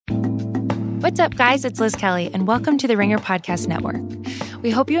What's up, guys? It's Liz Kelly, and welcome to the Ringer Podcast Network. We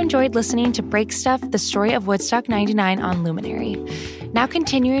hope you enjoyed listening to Break Stuff, the story of Woodstock 99 on Luminary. Now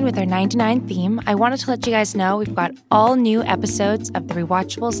continuing with our 99 theme, I wanted to let you guys know we've got all new episodes of the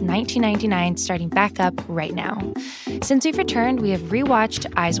Rewatchables 1999 starting back up right now. Since we've returned, we have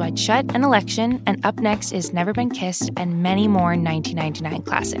rewatched Eyes Wide Shut and Election, and up next is Never Been Kissed and many more 1999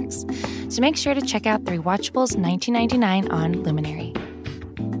 classics. So make sure to check out the Rewatchables 1999 on Luminary.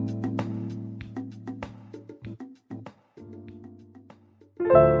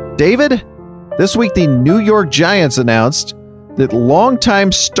 David, this week the New York Giants announced that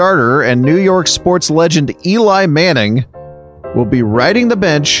longtime starter and New York sports legend Eli Manning will be riding the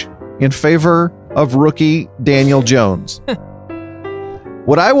bench in favor of rookie Daniel Jones.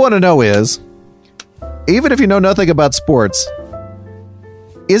 What I want to know is, even if you know nothing about sports,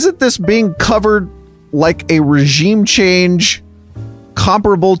 isn't this being covered like a regime change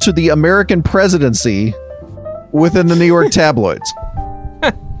comparable to the American presidency within the New York tabloids?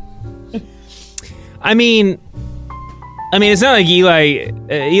 I mean, it's not like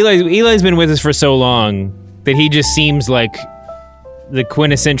Eli's been with us for so long that he just seems like the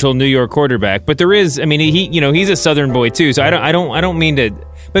quintessential New York quarterback. But there is, he's a Southern boy too. So I don't mean to.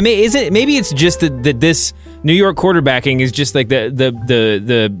 But maybe it's just that this New York quarterbacking is just like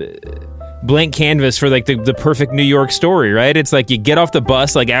the blank canvas for like the perfect New York story, right? It's like you get off the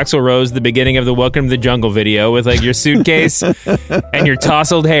bus like Axl Rose, the beginning of the Welcome to the Jungle video, with like your suitcase and your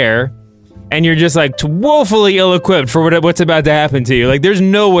tousled hair. And you're just like woefully ill-equipped for what's about to happen to you. Like, there's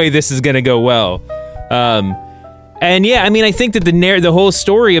no way this is going to go well. And yeah, I think that the whole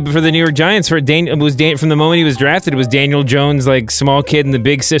story for the New York Giants from the moment he was drafted was Daniel Jones, like small kid in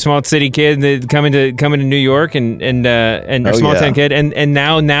the small city kid coming to New York and small town kid, and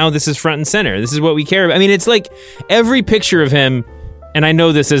now this is front and center. This is what we care about. It's like every picture of him. And I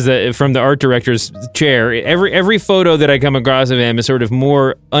know this is from the art director's chair. Every photo that I come across of him is sort of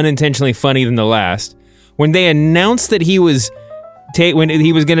more unintentionally funny than the last. When they announced that he was when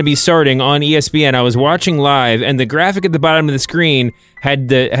he was going to be starting on ESPN, I was watching live, and the graphic at the bottom of the screen had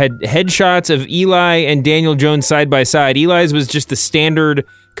headshots of Eli and Daniel Jones side by side. Eli's was just the standard,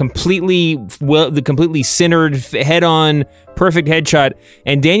 completely centered, head-on, perfect headshot,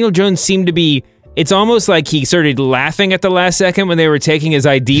 and Daniel Jones seemed to be. It's almost like he started laughing at the last second when they were taking his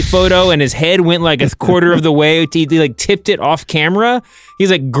ID photo, and his head went like a quarter of the way. He like tipped it off camera.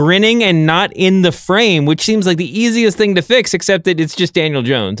 He's like grinning and not in the frame, which seems like the easiest thing to fix, except that it's just Daniel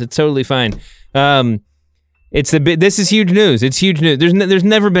Jones. It's totally fine. This is huge news. It's huge news. There's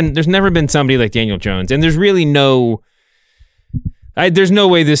never been somebody like Daniel Jones, and there's really there's no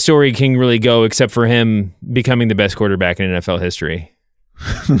way this story can really go except for him becoming the best quarterback in NFL history.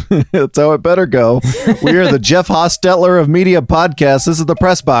 That's how it better go. We are the Jeff Hostetler of media podcasts. This is the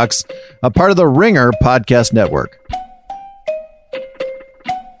Press Box, a part of the Ringer Podcast Network.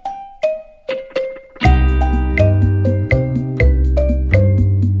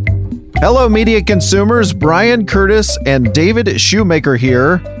 Hello, media consumers. Brian Curtis and David Shoemaker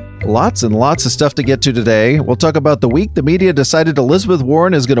here. Lots and lots of stuff to get to today. We'll talk about the week the media decided Elizabeth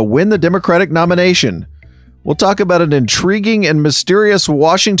Warren is going to win the Democratic nomination. We'll talk about an intriguing and mysterious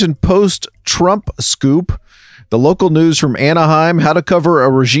Washington Post Trump scoop, the local news from Anaheim, how to cover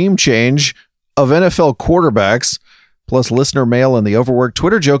a regime change of NFL quarterbacks, plus listener mail and the overworked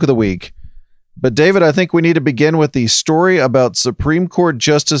Twitter joke of the week. But David, I think we need to begin with the story about Supreme Court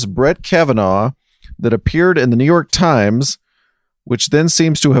Justice Brett Kavanaugh that appeared in the New York Times, which then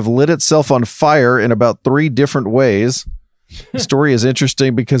seems to have lit itself on fire in about 3 different ways. The story is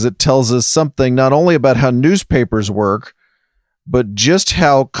interesting because it tells us something not only about how newspapers work, but just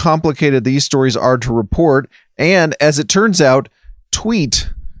how complicated these stories are to report and, as it turns out, tweet.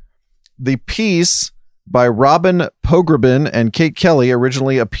 The piece by Robin Pogrebin and Kate Kelly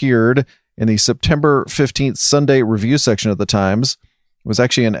originally appeared in the September 15th Sunday Review section of the Times. It was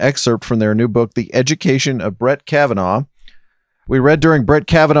actually an excerpt from their new book, The Education of Brett Kavanaugh. We read during Brett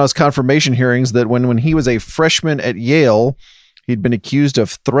Kavanaugh's confirmation hearings that when he was a freshman at Yale, he'd been accused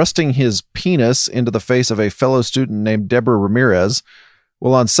of thrusting his penis into the face of a fellow student named Deborah Ramirez.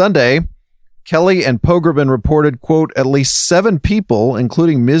 Well, on Sunday, Kelly and Pogrebin reported, quote, at least 7 people,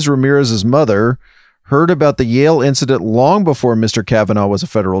 including Ms. Ramirez's mother, heard about the Yale incident long before Mr. Kavanaugh was a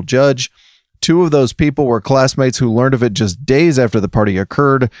federal judge. 2 of those people were classmates who learned of it just days after the party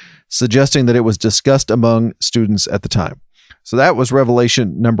occurred, suggesting that it was discussed among students at the time. So that was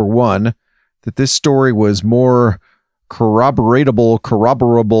revelation number 1, that this story was more corroborable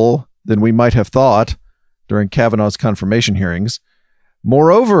than we might have thought during Kavanaugh's confirmation hearings.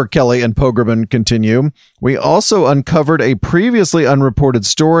 Moreover, Kelly and Pogrebin continue, we also uncovered a previously unreported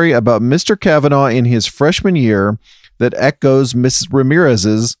story about Mr. Kavanaugh in his freshman year that echoes Mrs.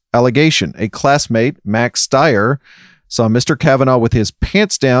 Ramirez's allegation. A classmate, Max Steyer, saw Mr. Kavanaugh with his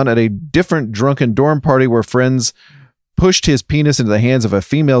pants down at a different drunken dorm party where friends pushed his penis into the hands of a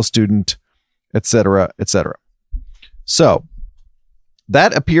female student, etc., etc. So,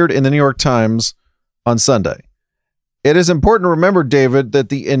 that appeared in the New York Times on Sunday. It is important to remember, David, that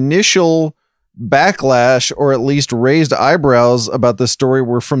the initial backlash, or at least raised eyebrows about this story,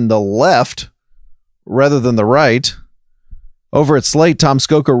 were from the left rather than the right. Over at Slate, Tom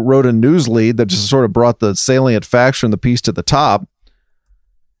Skoka wrote a news lead that just sort of brought the salient facts from the piece to the top.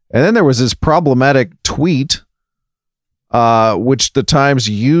 And then there was this problematic tweet, which the Times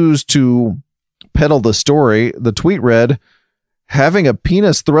used to peddle the story. The tweet read, "Having a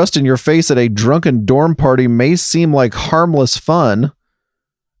penis thrust in your face at a drunken dorm party may seem like harmless fun,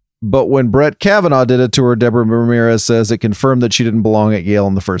 but when Brett Kavanaugh did it to her, Deborah Ramirez says it confirmed that she didn't belong at Yale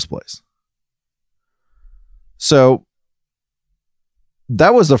in the first place." So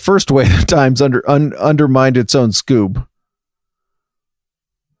that was the first way the Times undermined its own scoop.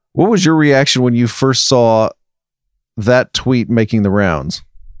 What was your reaction when you first saw that tweet making the rounds?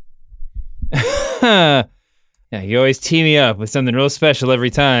 Yeah, you always tee me up with something real special every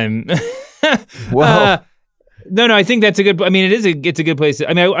time. Well, no, I think that's a good. I mean, it's a good place.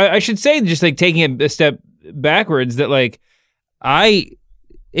 I mean, I should say, just like taking a step backwards, that like I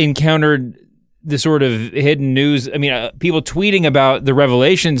encountered the sort of hidden news. I mean, people tweeting about the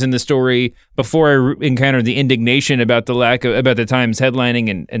revelations in the story before I encountered the indignation about the lack of, about the Times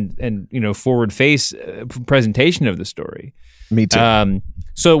headlining and forward face presentation of the story. Me too.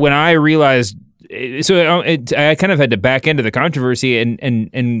 So when I realized, I kind of had to back into the controversy,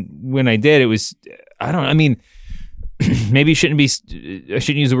 and when I did, it was, I mean, maybe I shouldn't use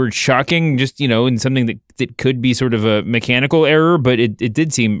the word shocking, just, in something that could be sort of a mechanical error, but it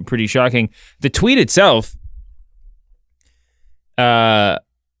did seem pretty shocking. The tweet itself, like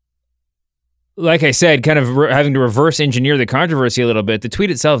I said, kind of having to reverse engineer the controversy a little bit, the tweet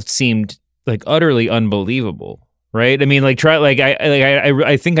itself seemed like utterly unbelievable, right? I mean, like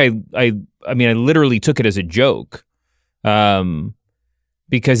I think I literally took it as a joke.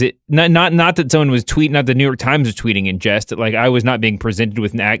 Because it not that someone was tweeting, not the New York Times was tweeting in jest. That like I was not being presented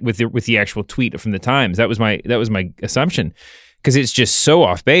with the actual tweet from the Times. That was my assumption, because it's just so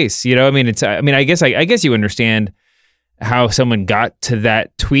off base. I mean, I guess you understand how someone got to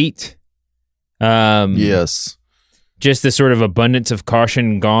that tweet. Yes, just the sort of abundance of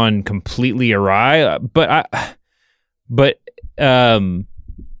caution gone completely awry.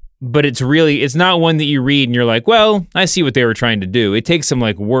 But it's not one that you read and you're like, well, I see what they were trying to do. It takes some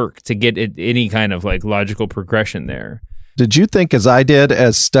like work to get any kind of like logical progression there. Did you think, as I did,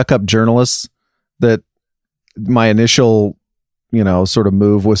 as stuck-up journalists, that my initial, sort of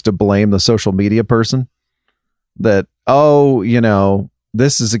move was to blame the social media person? That,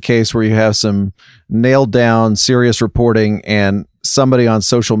 this is a case where you have some nailed down serious reporting and somebody on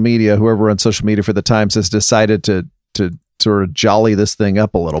social media, whoever on social media for the Times, has decided to sort of jolly this thing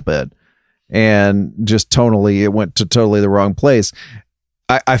up a little bit, and just tonally it went to totally the wrong place.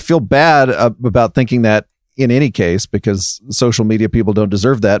 I feel bad about thinking that in any case, because social media people don't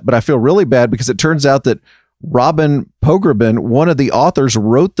deserve that, but I feel really bad because it turns out that Robin Pogrebin, one of the authors,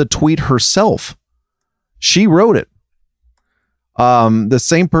 wrote the tweet herself. She wrote it. The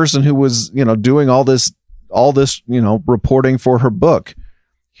same person who was, doing all this, reporting for her book.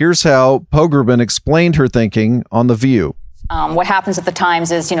 Here's how Pogrebin explained her thinking on The View. What happens at the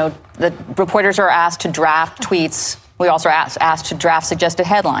Times is, the reporters are asked to draft tweets. We also are asked to draft suggested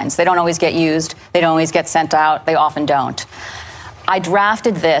headlines. They don't always get used. They don't always get sent out. They often don't. I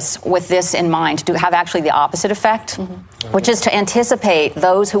drafted this with this in mind, to have actually the opposite effect, which is to anticipate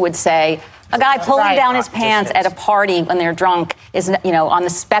those who would say, a guy pulling down his pants at a party when they're drunk is, on the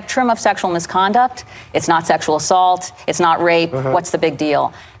spectrum of sexual misconduct. It's not sexual assault. It's not rape. What's the big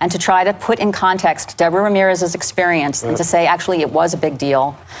deal? And to try to put in context Deborah Ramirez's experience and to say, actually, it was a big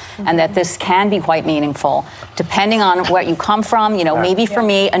deal and that this can be quite meaningful, depending on where you come from. Maybe for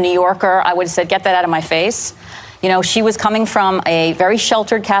me, a New Yorker, I would have said, get that out of my face. She was coming from a very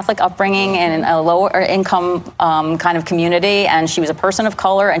sheltered Catholic upbringing in a lower income kind of community, and she was a person of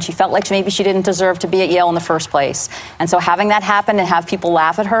color, and she felt like maybe she didn't deserve to be at Yale in the first place. And so having that happen and have people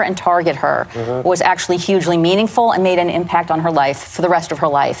laugh at her and target her was actually hugely meaningful and made an impact on her life for the rest of her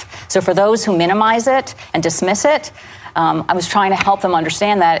life. So for those who minimize it and dismiss it, I was trying to help them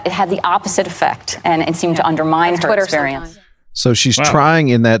understand that it had the opposite effect, and it seemed to undermine her experience. Sometimes. So she's trying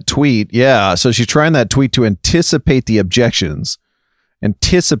in that tweet. Yeah. So she's trying that tweet to anticipate the objections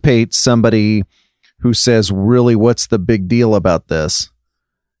anticipate somebody who says, really, what's the big deal about this?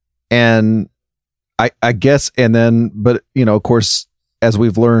 And I guess, and then, but, of course, as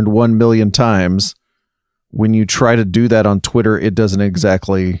we've learned 1 million times, when you try to do that on Twitter, it doesn't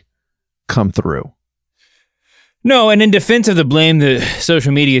exactly come through. No, and in defense of the blame the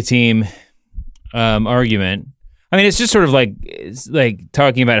social media team argument, I mean, it's just sort of like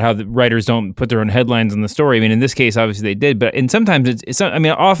talking about how the writers don't put their own headlines on the story. I mean, in this case, obviously they did, but sometimes it's I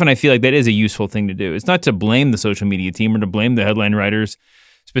mean, often I feel like that is a useful thing to do. It's not to blame the social media team or to blame the headline writers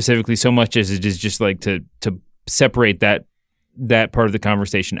specifically so much as it is just like to separate that part of the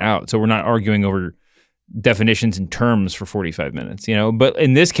conversation out. So we're not arguing over definitions and terms for 45 minutes, But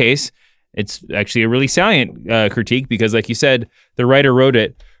in this case, it's actually a really salient critique because, like you said, the writer wrote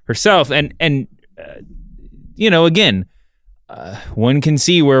it herself, and again, one can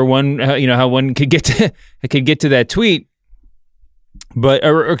see where one, how one could get to that tweet, but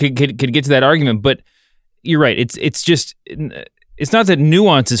or could get to that argument. But you're right. It's just. It's not that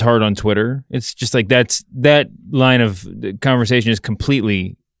nuance is hard on Twitter. It's just like that line of conversation is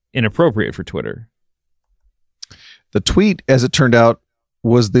completely inappropriate for Twitter. The tweet, as it turned out,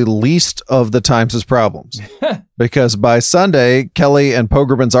 was the least of the Times' problems because by Sunday, Kelly and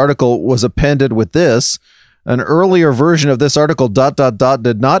Pogrebin's article was appended with this. An earlier version of this article, ...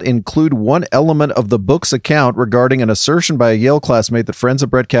 did not include one element of the book's account regarding an assertion by a Yale classmate that friends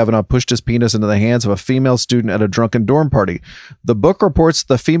of Brett Kavanaugh pushed his penis into the hands of a female student at a drunken dorm party. The book reports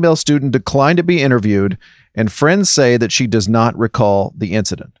the female student declined to be interviewed, and friends say that she does not recall the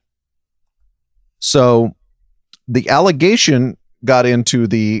incident. So the allegation got into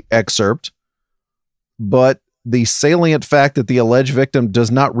the excerpt, but the salient fact that the alleged victim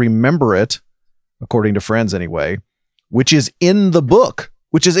does not remember it, according to friends anyway, which is in the book,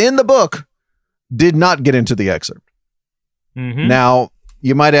 did not get into the excerpt. Mm-hmm. Now,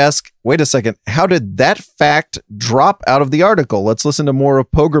 you might ask, wait a second, how did that fact drop out of the article? Let's listen to more of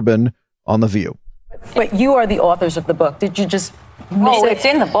Pogrebin on The View. But you are the authors of the book. Did you just miss it? It's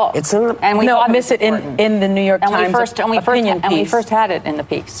in the book. It's in the and we miss it in the New York Times opinion piece. And we first had it in the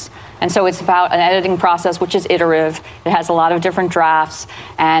piece. And so it's about an editing process, which is iterative. It has a lot of different drafts.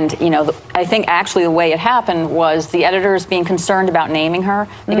 And, I think actually the way it happened was the editors being concerned about naming her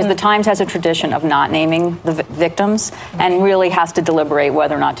because the Times has a tradition of not naming the victims and really has to deliberate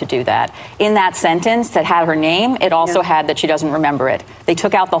whether or not to do that. In that sentence that had her name, it also had that she doesn't remember it. They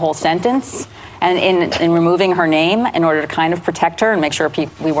took out the whole sentence. And in removing her name, in order to kind of protect her and make sure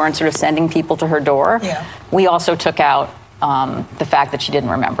we weren't sort of sending people to her door, we also took out the fact that she didn't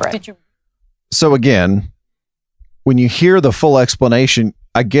remember it. So again, when you hear the full explanation,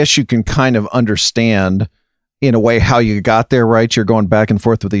 I guess you can kind of understand in a way how you got there, right? You're going back and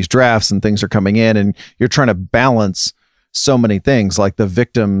forth with these drafts and things are coming in and you're trying to balance so many things like the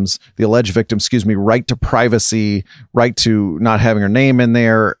alleged victim's, right to privacy, right to not having her name in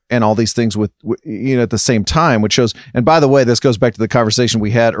there and all these things with at the same time, which shows. And by the way, this goes back to the conversation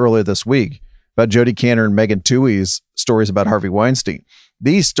we had earlier this week about Jodi Kantor and Megan Twohey's stories about Harvey Weinstein.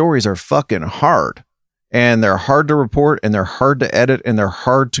 These stories are fucking hard and they're hard to report and they're hard to edit and they're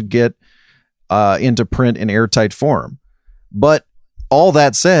hard to get into print in airtight form. But all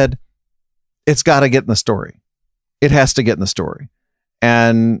that said, it's got to get in the story. It has to get in the story.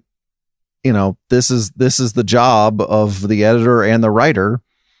 And, this is the job of the editor and the writer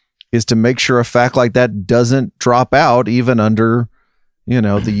is to make sure a fact like that doesn't drop out even under,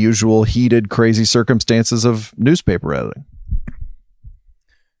 the usual heated, crazy circumstances of newspaper editing.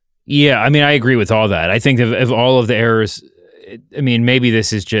 Yeah, I mean, I agree with all that. I think of all of the errors, I mean, maybe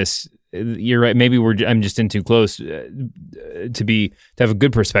this is just, you're right. Maybe I'm just in too close to have a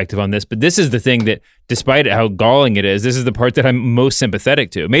good perspective on this. But this is the thing that, despite how galling it is, this is the part that I'm most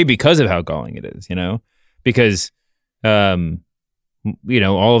sympathetic to. Maybe because of how galling it is, because all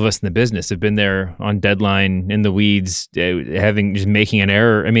of us in the business have been there on deadline in the weeds, just making an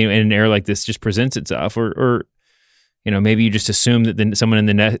error. I mean, and an error like this just presents itself, or maybe you just assume that someone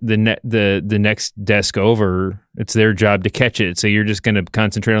in the next desk over, it's their job to catch it. So you're just going to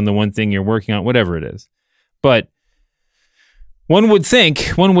concentrate on the one thing you're working on, whatever it is. But one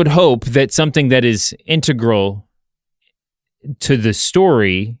would hope that something that is integral to the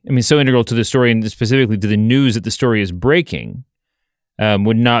story, so integral to the story and specifically to the news that the story is breaking,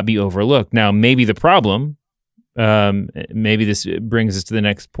 would not be overlooked. Now, maybe the problem, maybe this brings us to the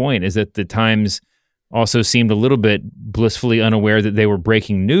next point, is that the Times also seemed a little bit blissfully unaware that they were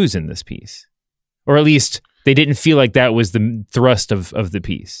breaking news in this piece. Or at least they didn't feel like that was the thrust of the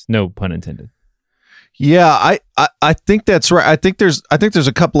piece. No pun intended. Yeah, I think that's right. I think there's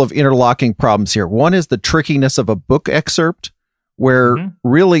a couple of interlocking problems here. One is the trickiness of a book excerpt, where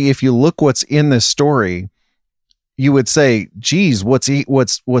really, if you look what's in this story, you would say, geez, what's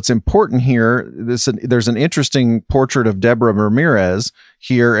important here? There's an interesting portrait of Deborah Ramirez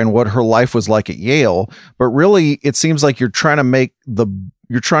here and what her life was like at Yale. But really, it seems like you're trying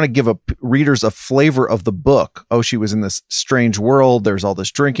to give readers a flavor of the book. Oh, she was in this strange world. There's all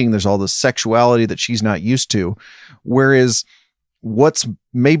this drinking. There's all this sexuality that she's not used to. Whereas what's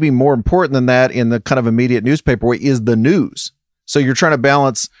maybe more important than that in the kind of immediate newspaper way is the news. So you're trying to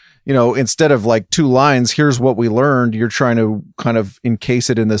balance, instead of like 2 lines, here's what we learned, you're trying to kind of encase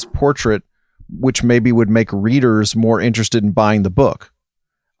it in this portrait, which maybe would make readers more interested in buying the book.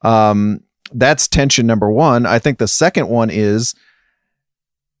 That's tension number 1. I think the second one is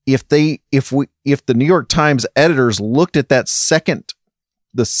if the New York Times editors looked at the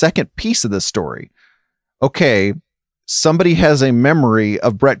second piece of this story, okay, somebody has a memory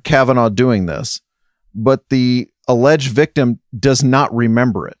of Brett Kavanaugh doing this, but the alleged victim does not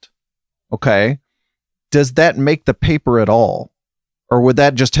remember it. Okay. Does that make the paper at all? Or would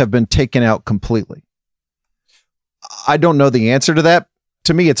that just have been taken out completely? I don't know the answer to that.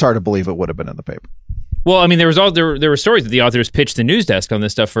 To me, it's hard to believe it would have been in the paper. Well, I mean, there were stories that the authors pitched the news desk on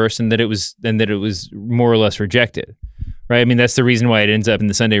this stuff first, and that it was more or less rejected, right? I mean, that's the reason why it ends up in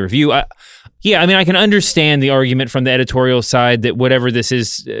the Sunday Review. I can understand the argument from the editorial side that whatever this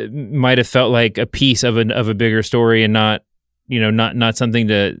is might have felt like a piece of a bigger story and not something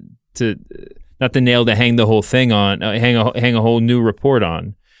to not the nail to hang the whole thing on, hang a whole new report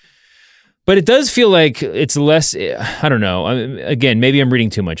on. But it does feel like it's less, I don't know. Again, maybe I'm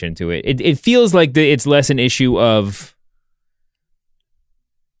reading too much into it. It feels like it's less an issue of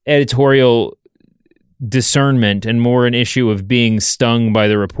editorial discernment and more an issue of being stung by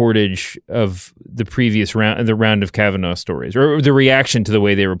the reportage of the previous round, the round of Kavanaugh stories, or the reaction to the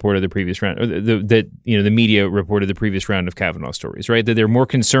way they reported the previous round, or the media reported the previous round of Kavanaugh stories, right? That they're more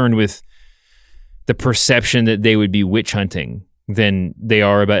concerned with the perception that they would be witch hunting than they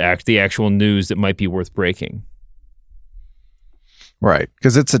are about the actual news that might be worth breaking. Right.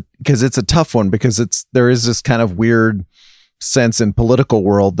 Because it's a tough one, because there is this kind of weird sense in political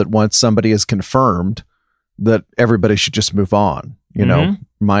world that once somebody is confirmed, that everybody should just move on,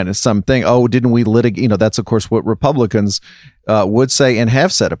 minus something. Oh, didn't we litigate? That's of course what Republicans would say and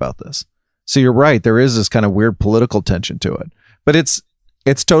have said about this. So you're right. There is this kind of weird political tension to it, but it's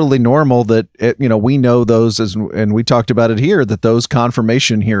totally normal that we know those and we talked about it here, that those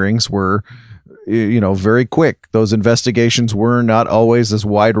confirmation hearings were, very quick. Those investigations were not always as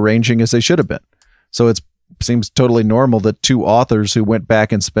wide ranging as they should have been. So it seems totally normal that 2 authors who went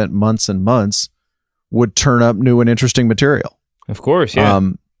back and spent months and months would turn up new and interesting material. Of course. Yeah.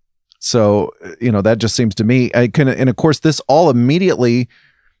 So, that just seems to me, and of course this all immediately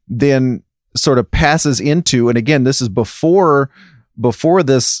then sort of passes into, and again, this is before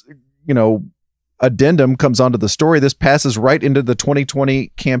this, addendum comes onto the story, this passes right into the 2020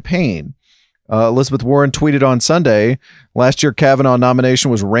 campaign. Elizabeth Warren tweeted on Sunday, last year Kavanaugh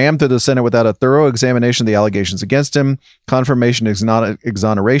nomination was rammed through the Senate without a thorough examination of the allegations against him. Confirmation is not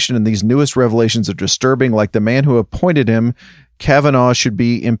exoneration, and these newest revelations are disturbing. Like the man who appointed him, Kavanaugh should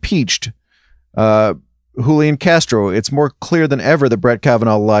be impeached. Julian Castro, it's more clear than ever that Brett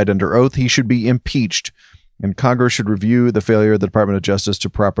Kavanaugh lied under oath. He should be impeached, and Congress should review the failure of the Department of Justice to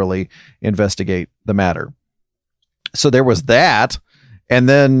properly investigate the matter. So there was that. And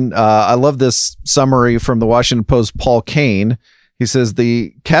then I love this summary from the Washington Post, Paul Kane. He says,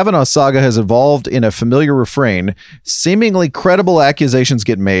 the Kavanaugh saga has evolved in a familiar refrain. Seemingly credible accusations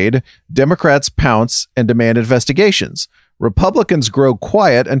get made. Democrats pounce and demand investigations. Republicans grow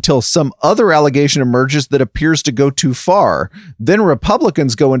quiet until some other allegation emerges that appears to go too far. Then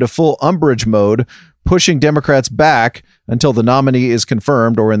Republicans go into full umbrage mode, pushing Democrats back until the nominee is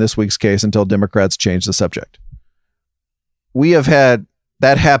confirmed, or in this week's case, until Democrats change the subject. We have had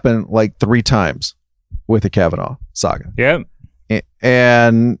that happen like 3 times with the Kavanaugh saga. Yeah.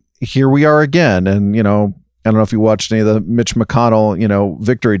 And here we are again. And, I don't know if you watched any of the Mitch McConnell,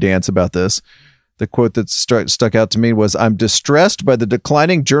 victory dance about this. The quote that stuck out to me was, "I'm distressed by the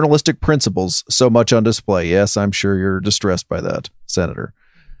declining journalistic principles so much on display." Yes, I'm sure you're distressed by that, Senator.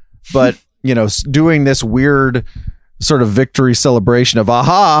 But, doing this weird sort of victory celebration of,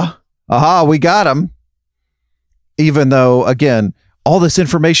 aha, we got him. Even though, again, all this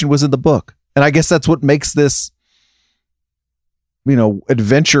information was in the book. And I guess that's what makes this,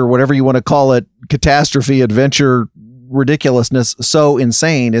 adventure, whatever you want to call it, catastrophe, adventure, ridiculousness, so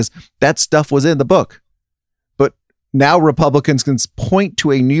insane, is that stuff was in the book. But now Republicans can point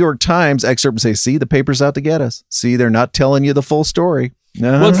to a New York Times excerpt and say, see, the paper's out to get us. See, they're not telling you the full story.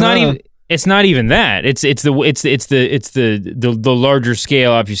 Well, it's not even, It's not even that. It's the larger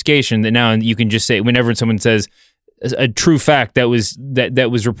scale obfuscation that now you can just say whenever someone says a true fact that was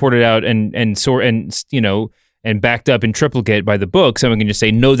reported out and backed up in triplicate by the book, someone can just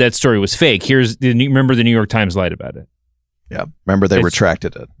say no, that story was fake. Remember the New York Times lied about it. Yeah, remember they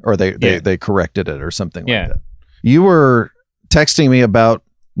retracted it or they corrected it or something like that. You were texting me about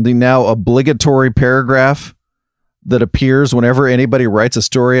the now obligatory paragraph that appears whenever anybody writes a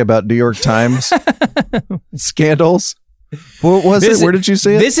story about New York Times scandals. What was it? Where did you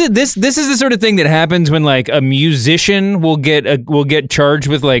see it? This is the sort of thing that happens when like a musician will get charged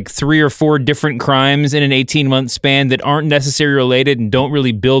with like 3 or 4 different crimes in an 18-month span that aren't necessarily related and don't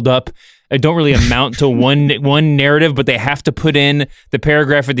really build up. Don't really amount to one narrative, but they have to put in the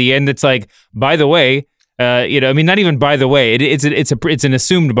paragraph at the end that's like, by the way, not even by the way, it's an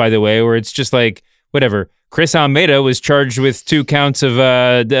assumed by the way, where it's just like whatever. Chris Almeida was charged with 2 counts of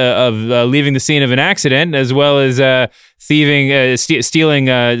leaving the scene of an accident, as well as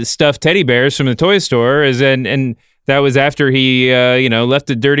stealing stuffed teddy bears from the toy store, and that was after he left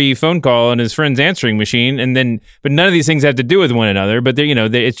a dirty phone call on his friend's answering machine, but none of these things have to do with one another. But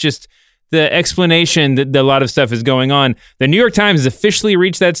it's just the explanation that a lot of stuff is going on. The New York Times has officially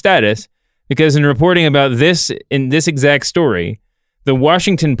reached that status because in reporting about this in this exact story, the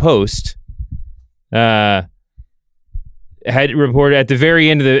Washington Post had reported at the very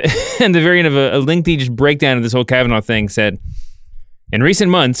end of a lengthy just breakdown of this whole Kavanaugh thing, said, in recent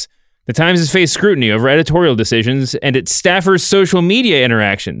months, the Times has faced scrutiny over editorial decisions and its staffers' social media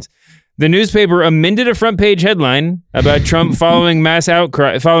interactions. The newspaper amended a front page headline about Trump following mass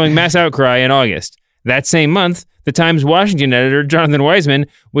outcry in August. That same month, the Times Washington editor, Jonathan Weisman,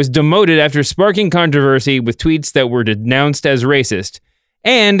 was demoted after sparking controversy with tweets that were denounced as racist.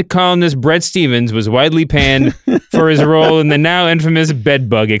 And columnist Bret Stephens was widely panned for his role in the now infamous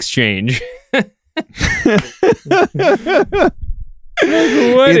bedbug exchange. What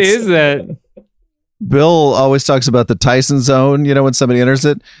is that? Bill always talks about the Tyson zone, when somebody enters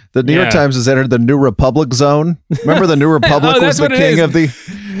it. The New York Times has entered the New Republic zone. Remember the New Republic was the king of the...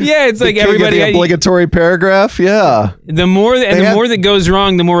 Yeah, it's like everybody... The obligatory paragraph, yeah. The more that goes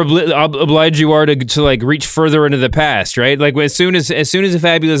wrong, the more obliged you are to like reach further into the past, right? Like as soon as the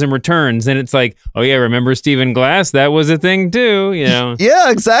fabulism returns, then it's like, oh yeah, remember Stephen Glass? That was a thing too,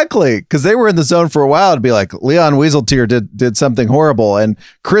 Yeah, exactly. Because they were in the zone for a while to be like, Leon Wieseltier did something horrible, and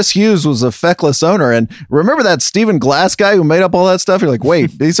Chris Hughes was a feckless owner. And remember that Stephen Glass guy who made up all that stuff? You're like,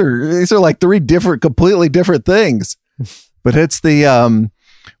 wait, these are like 3 completely different things. But it's the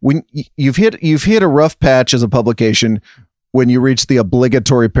when you've hit a rough patch as a publication when you reach the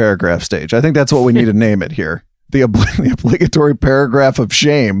obligatory paragraph stage. I think that's what we need to name it here. The obligatory paragraph of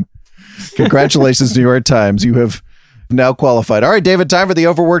shame. Congratulations, New York Times. You have now qualified. All right, David, time for the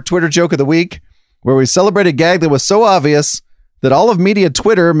overworked Twitter joke of the week, where we celebrate a gag that was so obvious that all of media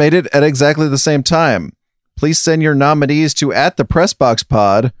Twitter made it at exactly the same time. Please send your nominees to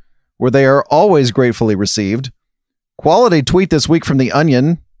 @thepressboxpod, where they are always gratefully received. Quality tweet this week from The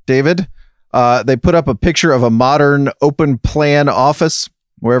Onion, David. They put up a picture of a modern open plan office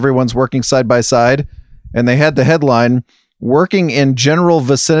where everyone's working side by side. And they had the headline, "Working in general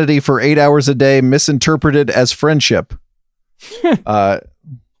vicinity for 8 hours a day, misinterpreted as friendship." That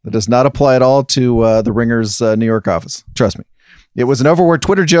does not apply at all to the Ringer's New York office. Trust me. It was an overworked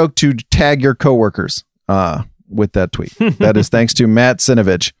Twitter joke to tag your coworkers with that tweet. That is thanks to Matt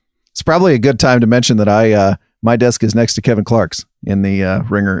Sinovich. It's probably a good time to mention that my desk is next to Kevin Clark's in the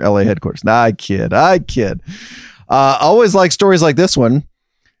Ringer LA headquarters. Nah, I kid. Always like stories like this one.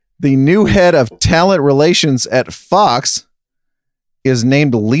 The new head of talent relations at Fox is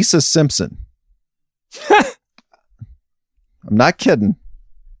named Lisa Simpson. I'm not kidding.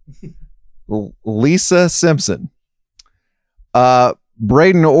 Lisa Simpson.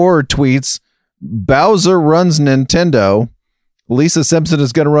 Braden Orr tweets, "Bowser runs Nintendo. Lisa Simpson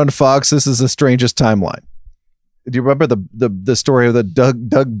is going to run Fox. This is the strangest timeline." Do you remember the story of that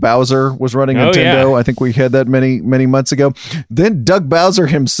Doug Bowser was running Nintendo? Yeah. I think we had that many months ago. Then Doug Bowser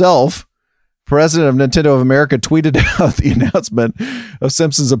himself, president of Nintendo of America, tweeted out the announcement of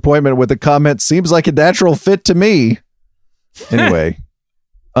Simpson's appointment with the comment, "Seems like a natural fit to me." Anyway,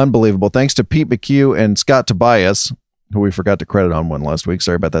 unbelievable. Thanks to Pete McHugh and Scott Tobias, who we forgot to credit on one last week.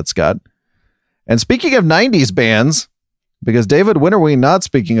 Sorry about that, Scott. And speaking of 90s bands, because David, when are we not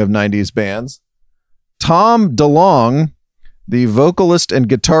speaking of 90s bands? Tom DeLonge, the vocalist and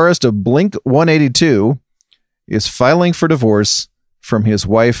guitarist of Blink-182, is filing for divorce from his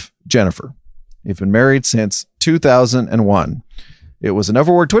wife, Jennifer. They've been married since 2001. It was an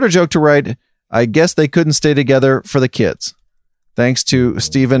overworked Twitter joke to write, "I guess they couldn't stay together for the kids." Thanks to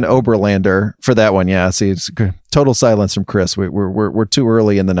Steven Oberlander for that one. Yeah, see, it's total silence from Chris. We're too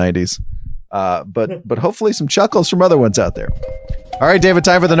early in the 90s. But hopefully some chuckles from other ones out there. All right, David,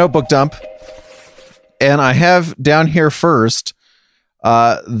 time for the notebook dump. And I have down here first,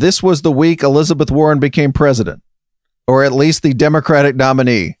 this was the week Elizabeth Warren became president, or at least the Democratic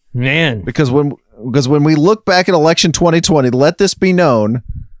nominee. Man. Because when we look back at election 2020, let this be known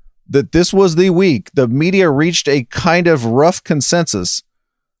that this was the week the media reached a kind of rough consensus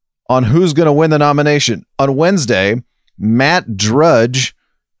on who's going to win the nomination. On Wednesday, Matt Drudge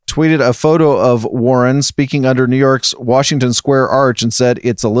tweeted a photo of Warren speaking under New York's Washington Square Arch and said,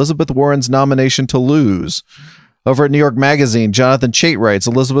 "It's Elizabeth Warren's nomination to lose." Over at New York Magazine, Jonathan Chait writes,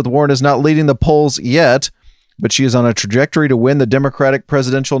 "Elizabeth Warren is not leading the polls yet, but she is on a trajectory to win the Democratic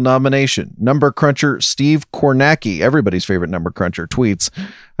presidential nomination." Number cruncher Steve Kornacki, everybody's favorite number cruncher, tweets,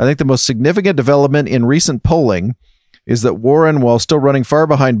 "I think the most significant development in recent polling is that Warren, while still running far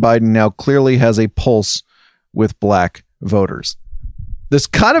behind Biden, now clearly has a pulse with black voters." There's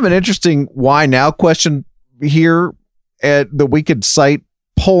kind of an interesting why now question here that we could cite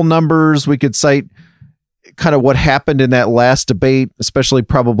poll numbers. We could cite kind of what happened in that last debate, especially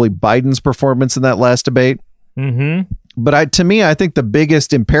probably Biden's performance in that last debate. Mm-hmm. But to me, I think the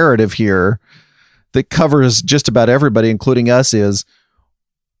biggest imperative here that covers just about everybody, including us, is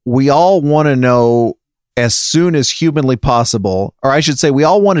we all want to know as soon as humanly possible, or I should say we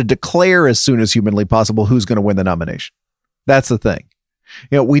all want to declare as soon as humanly possible who's going to win the nomination. That's the thing.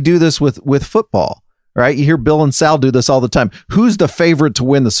 You know, we do this with football, right? You hear Bill and Sal do this all the time. Who's the favorite to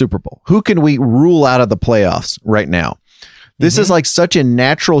win the Super Bowl? Who can we rule out of the playoffs right now? This is like such a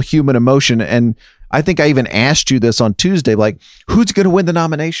natural human emotion. And I think I even asked you this on Tuesday, like, who's going to win the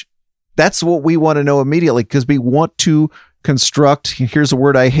nomination? That's what we want to know immediately, because we want to construct, here's a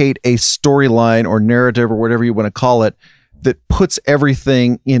word I hate, a storyline or narrative or whatever you want to call it, that puts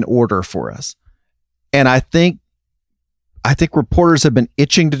everything in order for us. And I think reporters have been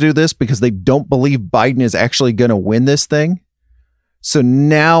itching to do this because they don't believe Biden is actually going to win this thing. So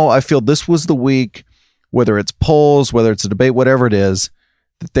now I feel this was the week, whether it's polls, whether it's a debate, whatever it is,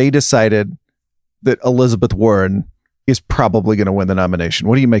 that they decided that Elizabeth Warren is probably going to win the nomination.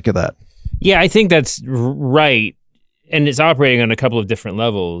 What do you make of that? Yeah, I think that's right. And it's operating on a couple of different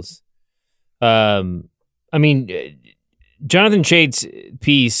levels. I mean, Jonathan Chait's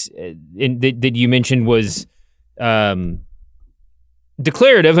piece that you mentioned was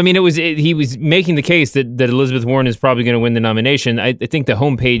declarative. I mean, he was making the case that Elizabeth Warren is probably going to win the nomination. I think the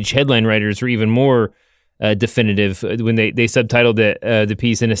homepage headline writers were even more definitive when they subtitled the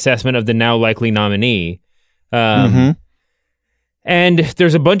piece "An Assessment of the Now Likely Nominee." And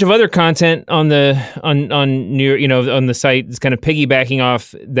there's a bunch of other content on the site that's kind of piggybacking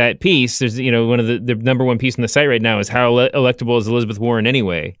off that piece. There's one of the number one piece on the site right now is how electable is Elizabeth Warren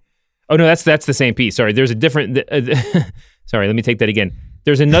anyway. Oh no, that's the same piece. Sorry, there's a different. Sorry, let me take that again.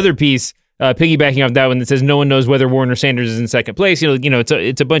 There's another piece piggybacking off that one that says no one knows whether Warren or Sanders is in second place.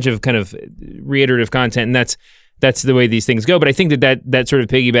 It's a bunch of kind of reiterative content, and that's the way these things go. But I think that sort of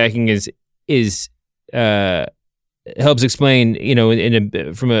piggybacking is helps explain,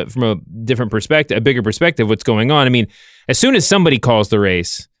 from a different perspective, a bigger perspective, what's going on. I mean, as soon as somebody calls the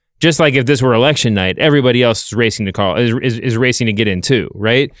race, just like if this were election night, everybody else is racing to call is racing to get in too,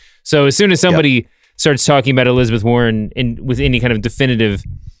 right? So as soon as somebody starts talking about Elizabeth Warren with any kind of definitive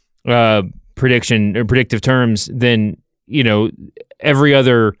prediction or predictive terms, then every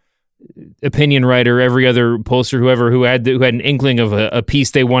other opinion writer, every other pollster, whoever who had an inkling of a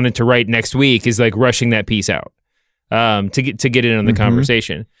piece they wanted to write next week is like rushing that piece out to get in on the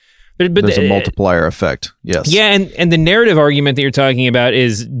conversation. But there's a multiplier effect. Yes. Yeah, and the narrative argument that you're talking about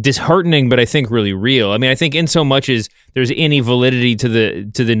is disheartening, but I think really real. I mean, I think in so much as there's any validity to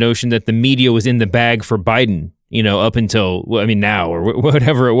the notion that the media was in the bag for Biden, up until now or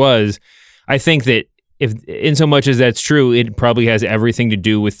whatever it was, I think that if in so much as that's true, it probably has everything to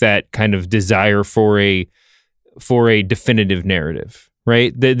do with that kind of desire for a definitive narrative,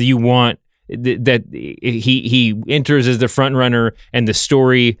 right? That you want that he enters as the front runner and the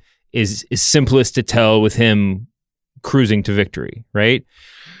story is simplest to tell with him cruising to victory, right?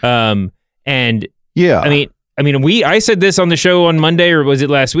 And yeah, I said this on the show on Monday, or was it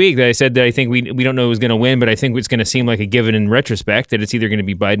last week, that I said that I think we don't know who's going to win, but I think it's going to seem like a given in retrospect that it's either going to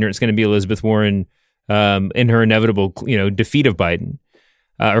be Biden or it's going to be Elizabeth Warren in her inevitable defeat of Biden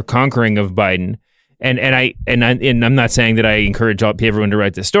or conquering of Biden. And I'm not saying that I encourage everyone to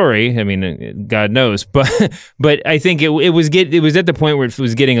write the story. I mean, God knows, but I think it was at the point where it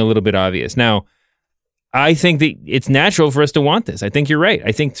was getting a little bit obvious. Now, I think that it's natural for us to want this. I think you're right.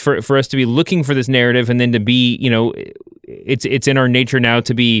 I think for us to be looking for this narrative and then to be, it's in our nature now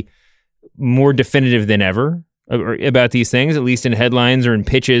to be more definitive than ever about these things, at least in headlines or in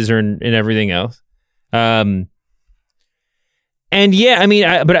pitches or in everything else. And yeah, I mean,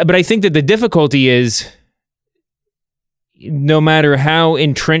 but I think that the difficulty is, no matter how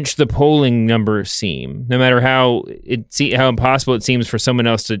entrenched the polling numbers seem, no matter how impossible it seems for someone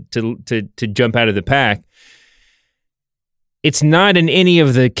else to jump out of the pack, it's not in any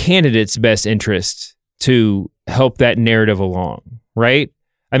of the candidates' best interest to help that narrative along, right?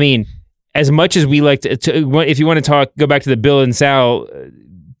 I mean, as much as we like to if you want to go back to the Bill and Sal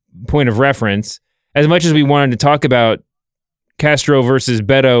point of reference, as much as we wanted to talk about Castro versus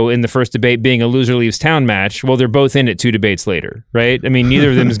Beto in the first debate being a loser leaves town match, well, they're both in it 2 debates later, right? I mean,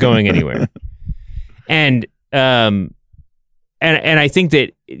 neither of them is going anywhere. And I think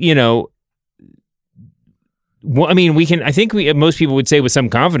that, I mean, most people would say with some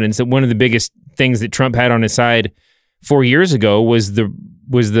confidence that one of the biggest things that Trump had on his side 4 years ago was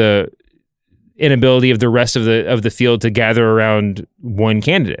the inability of the rest of the field to gather around one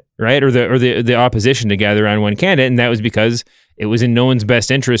candidate, right? Or the opposition to gather around one candidate, and that was because it was in no one's best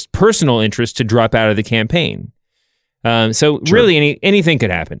interest, personal interest, to drop out of the campaign. So really, anything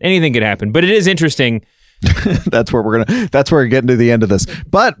could happen. Anything could happen. But it is interesting. That's where we're getting to the end of this.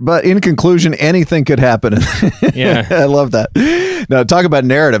 But in conclusion, anything could happen. Yeah, I love that. Now, talk about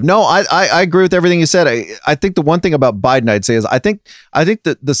narrative. No, I agree with everything you said. I think the one thing about Biden I'd say is I think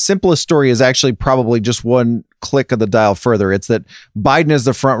that the simplest story is actually probably just one click of the dial further. It's that Biden is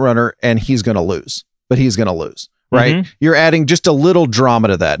the front runner and he's going to lose, but he's going to lose. Right? Mm-hmm. You're adding just a little drama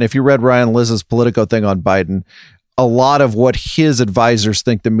to that. And if you read Ryan Liz's Politico thing on Biden, a lot of what his advisors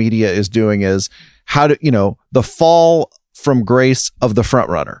think the media is doing is the fall from grace of the front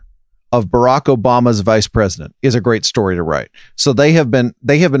runner, of Barack Obama's vice president, is a great story to write. So they have been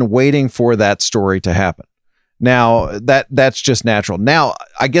waiting for that story to happen. Now that's just natural. Now,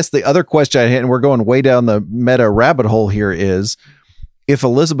 I guess the other question I had, and we're going way down the meta rabbit hole here, is if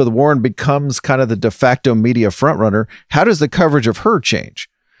Elizabeth Warren becomes kind of the de facto media frontrunner, how does the coverage of her change?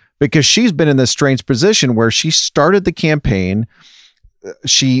 Because she's been in this strange position where she started the campaign,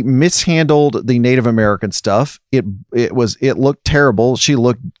 she mishandled the Native American stuff. It looked terrible.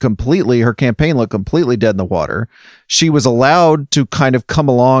 Her campaign looked completely dead in the water. She was allowed to kind of come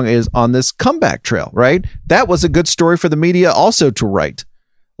along on this comeback trail, right? That was a good story for the media also to write.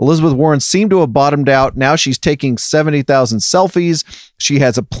 Elizabeth Warren seemed to have bottomed out. Now she's taking 70,000 selfies. She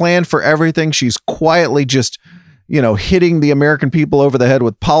has a plan for everything. She's quietly just, hitting the American people over the head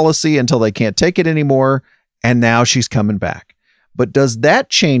with policy until they can't take it anymore. And now she's coming back. But does that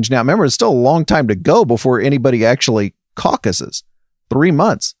change now? Remember, it's still a long time to go before anybody actually caucuses. 3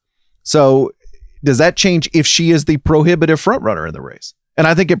 months. So does that change if she is the prohibitive frontrunner in the race? And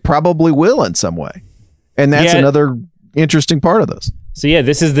I think it probably will in some way. And that's another interesting part of this. So yeah,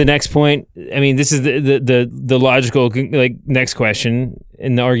 this is the next point. I mean, this is the logical next question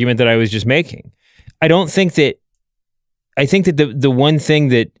in the argument that I was just making. I think that the one thing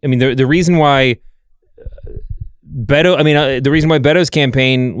that, I mean, the reason why the reason why Beto's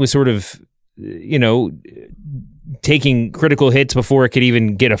campaign was sort of, taking critical hits before it could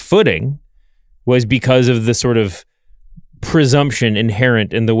even get a footing was because of the sort of presumption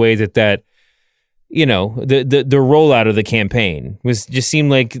inherent in the way that the rollout of the campaign just seemed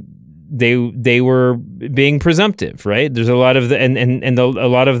like they were being presumptive, right? There's a lot of a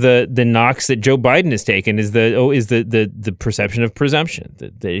lot of the knocks that Joe Biden has taken is the perception of presumption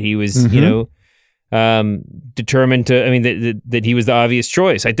that he was, determined to, that he was the obvious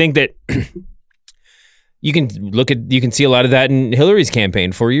choice. I think that you can see a lot of that in Hillary's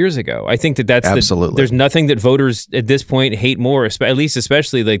campaign 4 years ago. I think that's absolutely. There's nothing that voters at this point hate more,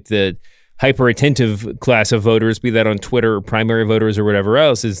 especially like the hyper attentive class of voters, be that on Twitter or primary voters or whatever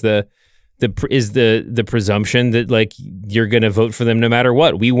else, is the presumption that like you're going to vote for them no matter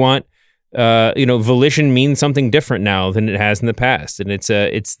what. We want, volition means something different now than it has in the past, and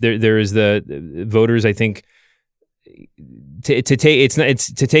there is the voters. I think to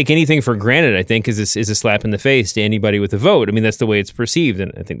take anything for granted, I think is a slap in the face to anybody with a vote. I mean, that's the way it's perceived,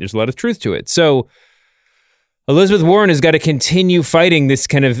 and I think there's a lot of truth to it. So Elizabeth Warren has got to continue fighting this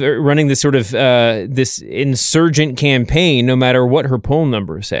kind of running this sort of this insurgent campaign, no matter what her poll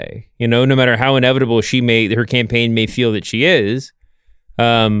numbers say. No matter how inevitable her campaign may feel that she is.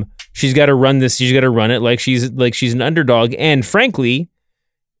 She's got to run this. She's got to run it like she's an underdog, and frankly,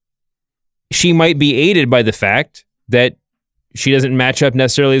 she might be aided by the fact that she doesn't match up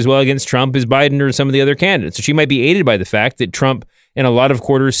necessarily as well against Trump as Biden or some of the other candidates. So she might be aided by the fact that Trump, in a lot of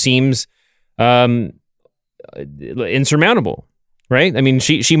quarters, seems insurmountable, right? I mean,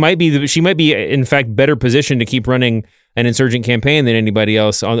 she might be in fact better positioned to keep running an insurgent campaign than anybody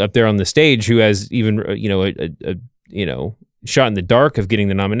else up there on the stage who has even a shot in the dark of getting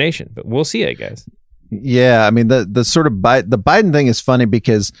the nomination. But we'll see, I guess. Yeah, I mean the sort of the Biden thing is funny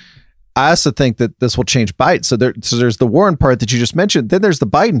because I also think that this will change Biden. So there's the Warren part that you just mentioned. Then there's the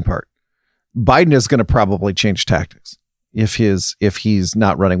Biden part. Biden is going to probably change tactics if he's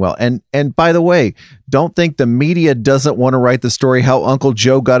not running well. And by the way, don't think the media doesn't want to write the story how Uncle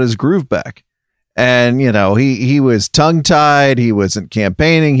Joe got his groove back. And, he was tongue tied. He wasn't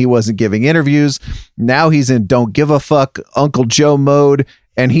campaigning. He wasn't giving interviews. Now he's in don't give a fuck Uncle Joe mode.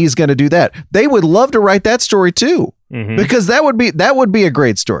 And he's going to do that. They would love to write that story too, because that would be a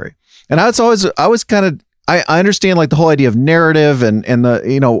great story. And I understand like the whole idea of narrative and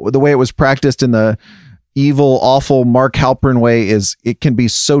the, the way it was practiced in the evil, awful Mark Halperin way is it can be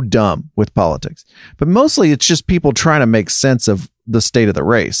so dumb with politics, but mostly it's just people trying to make sense of the state of the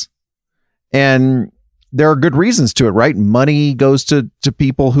race. And there are good reasons to it, right? Money goes to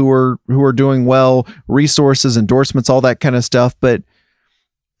people who are doing well, resources, endorsements, all that kind of stuff. But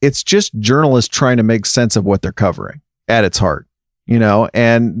it's just journalists trying to make sense of what they're covering at its heart,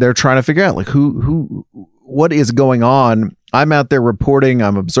 and they're trying to figure out like what is going on. I'm out there reporting,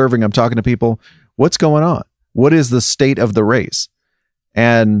 I'm observing, I'm talking to people. What's going on? What is the state of the race?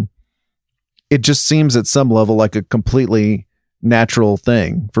 And it just seems at some level like a completely natural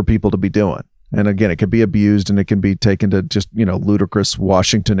thing for people to be doing. And again, it could be abused and it can be taken to just, ludicrous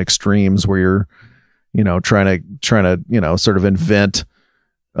Washington extremes where you're, trying to, sort of invent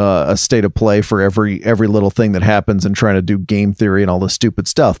a state of play for every little thing that happens and trying to do game theory and all this stupid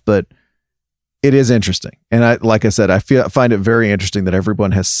stuff. But it is interesting. And like I said, I find it very interesting that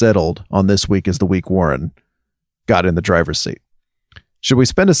everyone has settled on this week as the week Warren got in the driver's seat. Should we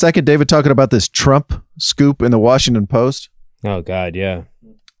spend a second, David, talking about this Trump scoop in the Washington Post? Oh, God, yeah.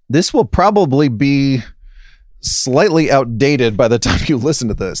 This will probably be slightly outdated by the time you listen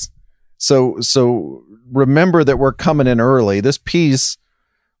to this. So remember that we're coming in early. This piece,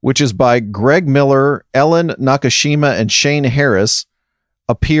 which is by Greg Miller, Ellen Nakashima, and Shane Harris,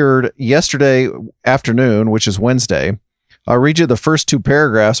 appeared yesterday afternoon, which is Wednesday. I'll read you the first two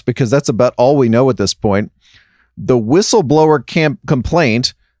paragraphs because that's about all we know at this point. The whistleblower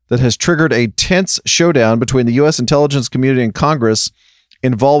complaint that has triggered a tense showdown between the U.S. intelligence community and Congress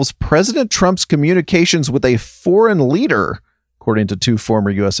involves President Trump's communications with a foreign leader, according to two former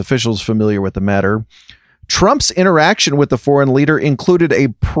U.S. officials familiar with the matter. Trump's interaction with the foreign leader included a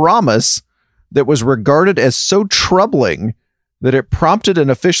promise that was regarded as so troubling that it prompted an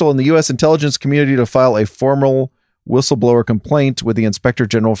official in the U.S. intelligence community to file a formal whistleblower complaint with the Inspector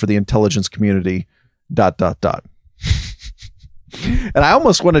General for the intelligence community, ... And I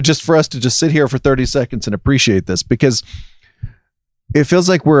almost want for us to just sit here for 30 seconds and appreciate this, because it feels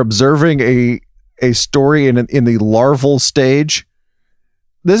like we're observing a story in the larval stage.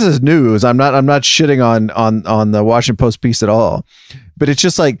 This is news. I'm not shitting on the Washington Post piece at all, but it's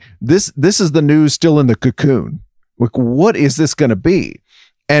just like this is the news still in the cocoon. Like, what is this going to be?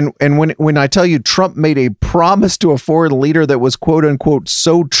 And when I tell you Trump made a promise to a foreign leader that was quote unquote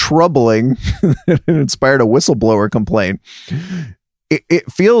so troubling it inspired a whistleblower complaint, it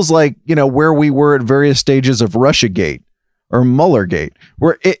feels like, where we were at various stages of Russiagate or Muellergate,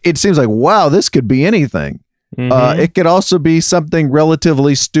 where it seems like, wow, this could be anything. It could also be something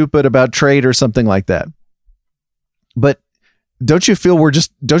relatively stupid about trade or something like that. But don't you feel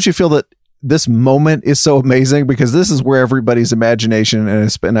that this moment is so amazing, because this is where everybody's imagination,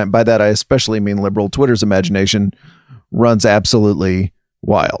 and by that I especially mean liberal Twitter's imagination, runs absolutely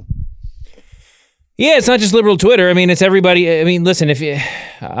wild. Yeah, it's not just liberal Twitter. I mean, it's everybody. I mean, listen,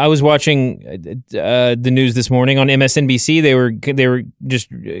 I was watching the news this morning on MSNBC, they were just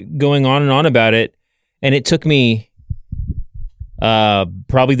going on and on about it, and it took me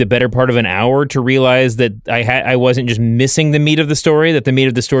probably the better part of an hour to realize that I wasn't just missing the meat of the story, that the meat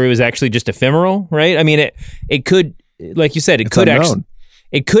of the story was actually just ephemeral, right? I mean, it could, like you said, it could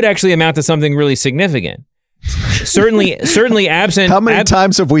actually amount to something really significant. Certainly absent. How many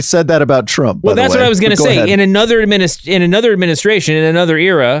times have we said that about Trump? Well, that's what I was going to say. Ahead. In another administration, in another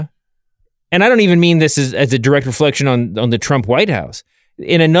era, and I don't even mean this as a direct reflection on the Trump White House.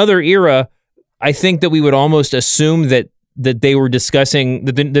 In another era, I think that we would almost assume that they were discussing,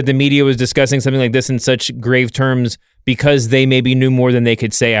 that the media was discussing something like this in such grave terms because they maybe knew more than they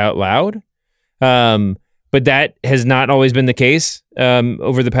could say out loud. But that has not always been the case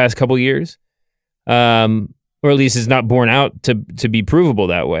over the past couple years, or at least is not borne out to be provable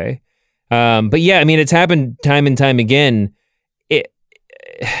that way. But yeah, I mean, it's happened time and time again. It's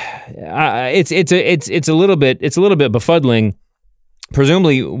a little bit befuddling.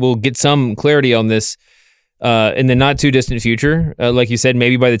 Presumably, we'll get some clarity on this in the not too distant future. Like you said,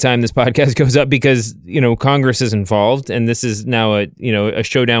 maybe by the time this podcast goes up, because, Congress is involved, and this is now a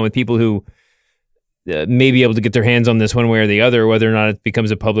showdown with people who may be able to get their hands on this one way or the other, whether or not it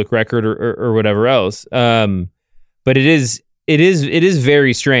becomes a public record or whatever else. But it is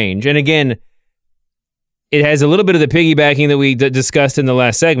very strange. And again, it has a little bit of the piggybacking that we discussed in the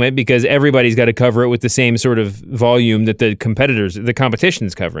last segment, because everybody's got to cover it with the same sort of volume that the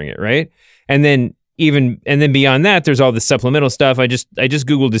competition's covering it, right? And then beyond that, there's all the supplemental stuff. I just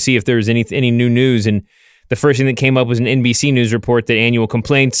Googled to see if there was any new news, and the first thing that came up was an NBC News report that annual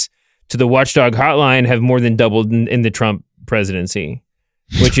complaints to the Watchdog hotline have more than doubled in the Trump presidency,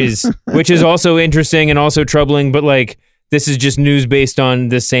 which is also interesting and also troubling. But like, this is just news based on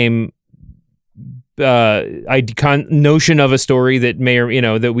the same notion of a story that may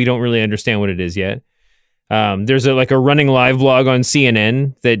or that we don't really understand what it is yet. There's a running live blog on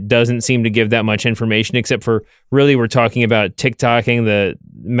CNN that doesn't seem to give that much information, except for really we're talking about TikToking the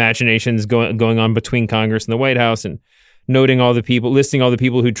machinations going on between Congress and the White House, and listing all the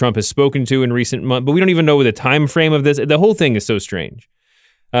people who Trump has spoken to in recent months. But we don't even know the time frame of this. The whole thing is so strange.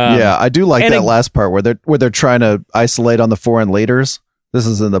 Yeah, I do like that last part where they're trying to isolate on the foreign leaders. This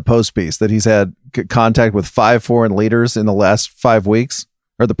is in the Post piece that he's had contact with 5 foreign leaders in the last 5 weeks,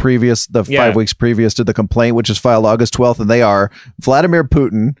 or the 5 weeks previous to the complaint, which is filed August 12th. And they are Vladimir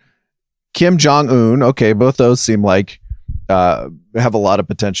Putin, Kim Jong-un. Okay, both those seem like have a lot of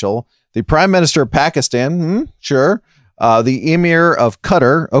potential. The Prime Minister of Pakistan, sure. The Emir of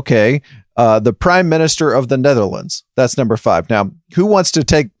Qatar, okay. The Prime Minister of the Netherlands, that's number 5. Now, who wants to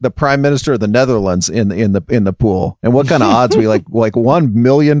take the Prime Minister of the Netherlands in the pool? And what kind of odds? We like 1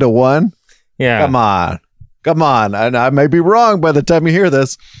 million to 1? Yeah, come on. And I may be wrong by the time you hear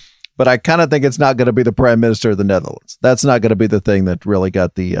this, but I kind of think it's not going to be the Prime Minister of the Netherlands. That's not going to be the thing that really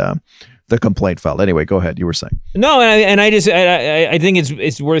got the complaint filed. Anyway, go ahead. You were saying. No, I think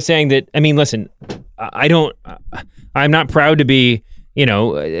it's worth saying that. I mean, listen, I'm not proud to be,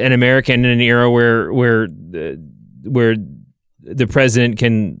 an American in an era where the president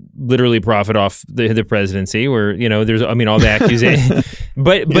can literally profit off the presidency, where there's all the accusations,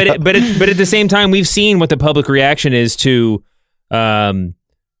 but at the same time, we've seen what the public reaction is to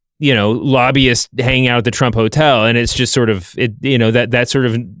lobbyists hanging out at the Trump Hotel, and it's just sort of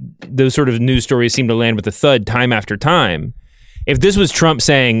those sort of news stories seem to land with a thud time after time. If this was Trump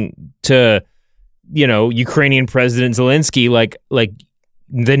saying to Ukrainian President Zelensky, like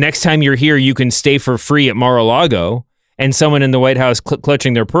the next time you're here, you can stay for free at Mar-a-Lago, and someone in the White House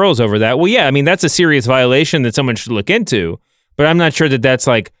clutching their pearls over that. Well, yeah, I mean, that's a serious violation that someone should look into, but I'm not sure that that's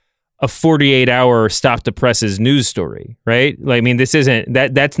like a 48-hour stop the press's news story, right? Like, I mean, this isn't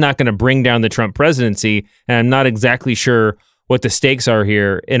that's not going to bring down the Trump presidency, and I'm not exactly sure what the stakes are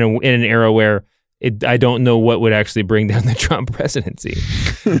here in an era where I don't know what would actually bring down the Trump presidency.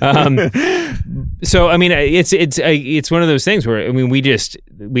 So, I mean, it's one of those things where, I mean,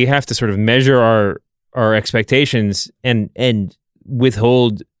 we have to sort of measure our expectations and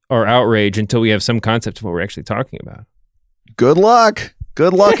withhold our outrage until we have some concept of what we're actually talking about. Good luck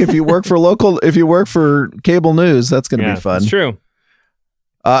if you work for cable news. That's going to be fun. That's true.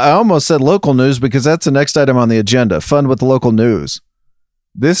 I almost said local news because that's the next item on the agenda. Fun with local news.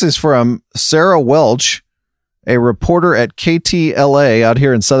 This is from Sarah Welch, a reporter at KTLA out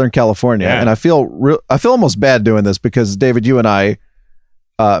here in Southern California. Yeah. And I feel almost bad doing this because, David, you and I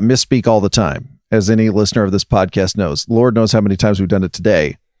misspeak all the time, as any listener of this podcast knows. Lord knows how many times we've done it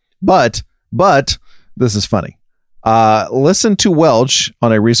today. But this is funny. Listen to Welch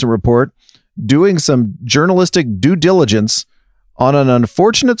on a recent report doing some journalistic due diligence on an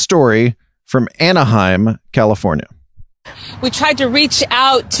unfortunate story from Anaheim, California. We tried to reach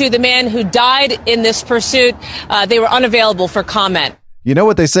out to the man who died in this pursuit. They were unavailable for comment. You know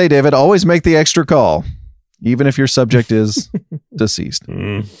what they say, David? Always make the extra call, even if your subject is deceased.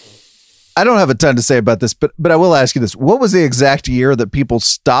 I don't have a ton to say about this, but I will ask you this. What was the exact year that people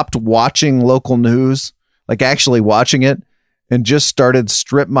stopped watching local news, like actually watching it, and just started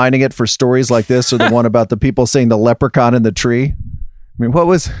strip mining it for stories like this, or the one about the people seeing the leprechaun in the tree? I mean, what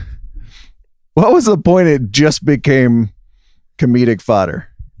was the point? It just became comedic fodder.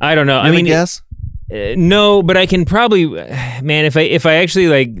 I don't know. I mean, guess? No, but I can probably, man, if I actually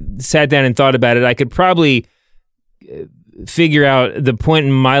like sat down and thought about it, I could probably figure out the point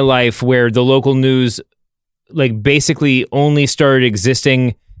in my life where the local news like basically only started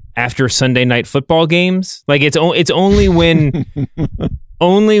existing after Sunday night football games. Like it's only when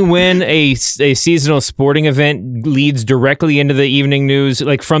a seasonal sporting event leads directly into the evening news,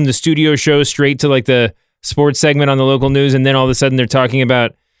 like from the studio show straight to like the sports segment on the local news, and then all of a sudden they're talking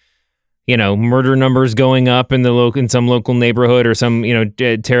about murder numbers going up in some local neighborhood or some,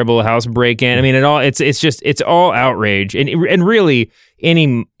 terrible house break-in. I mean, it's all outrage. And really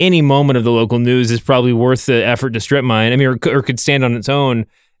any moment of the local news is probably worth the effort to strip mine. I mean, or could stand on its own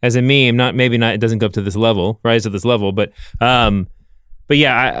as a meme. Maybe not, it doesn't go up to this level, rise to this level, but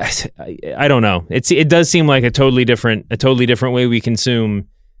yeah, I don't know. It does seem like a totally different way we consume,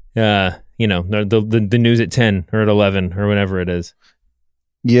 the news at 10 or at 11 or whatever it is.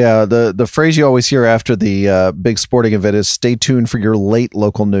 Yeah, the phrase you always hear after the big sporting event is "stay tuned for your late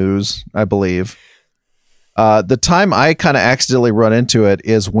local news," I believe. The time I kind of accidentally run into it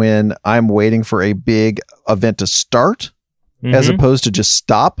is when I'm waiting for a big event to start, as opposed to just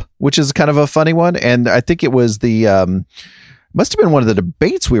stop, which is kind of a funny one. And I think it was must have been one of the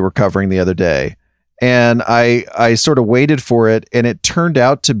debates we were covering the other day. And I sort of waited for it, and it turned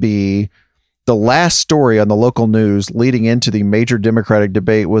out to be the last story on the local news leading into the major Democratic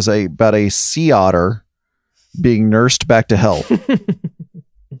debate was about a sea otter being nursed back to health.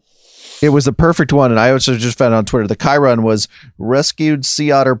 It was the perfect one. And I also just found on Twitter, the Chiron was rescued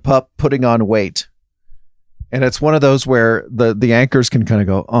sea otter pup putting on weight. And it's one of those where the anchors can kind of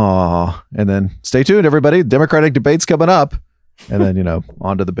go, "Aw," and then stay tuned, everybody. Democratic debate's coming up. And then,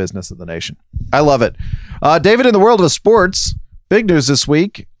 on to the business of the nation. I love it. David, in the world of sports, big news this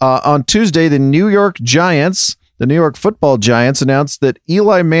week. On Tuesday, the New York football Giants announced that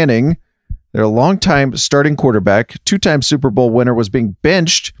Eli Manning, their longtime starting quarterback, two-time Super Bowl winner, was being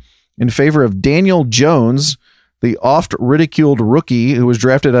benched in favor of Daniel Jones, the oft-ridiculed rookie who was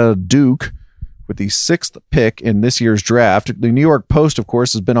drafted out of Duke with the 6th pick in this year's draft. The New York Post, of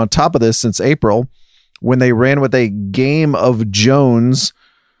course, has been on top of this since April, when they ran with a game of Jones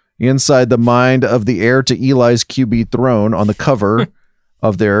inside the mind of the heir to Eli's QB throne on the cover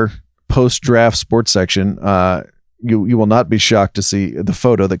of their post-draft sports section. You will not be shocked to see the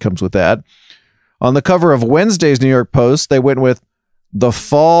photo that comes with that. On the cover of Wednesday's New York Post, they went with "The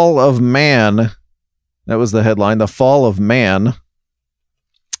Fall of Man." That was the headline, "The Fall of Man."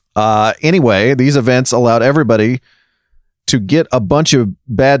 Anyway, these events allowed everybody to get a bunch of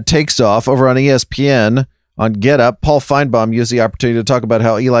bad takes off. Over on ESPN on Get Up, Paul Feinbaum used the opportunity to talk about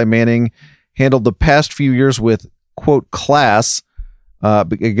how Eli Manning handled the past few years with, quote, class, I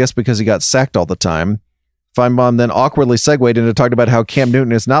guess because he got sacked all the time. Feinbaum then awkwardly segued into talking about how Cam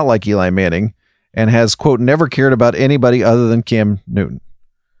Newton is not like Eli Manning and has, quote, never cared about anybody other than Cam Newton.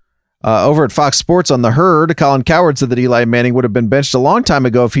 Over at Fox Sports on The Herd, Colin Cowherd said that Eli Manning would have been benched a long time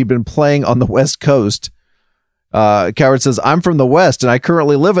ago if he'd been playing on the West Coast. Cowherd says, "I'm from the West and I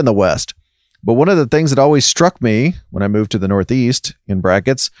currently live in the West. But one of the things that always struck me when I moved to the Northeast, in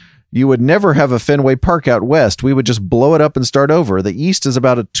brackets, you would never have a Fenway Park out West. We would just blow it up and start over. The East is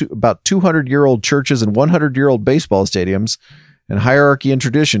about 200-year-old churches and 100-year-old baseball stadiums and hierarchy and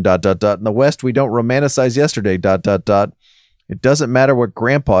tradition, ... In the West, we don't romanticize yesterday, ... It doesn't matter what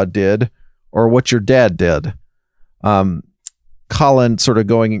grandpa did or what your dad did." Colin sort of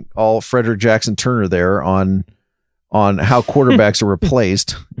going all Frederick Jackson Turner there on how quarterbacks are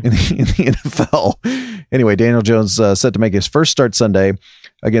replaced in the NFL. Anyway, Daniel Jones set to make his first start Sunday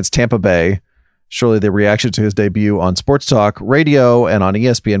against Tampa Bay. Surely the reaction to his debut on Sports Talk Radio and on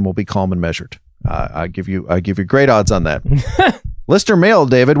ESPN will be calm and measured. I give you great odds on that. Listener mail,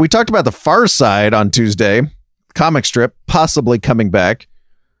 David. We talked about The Far Side on Tuesday. Comic strip possibly coming back.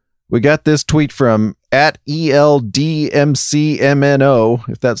 We got this tweet from @ELDMCMNO.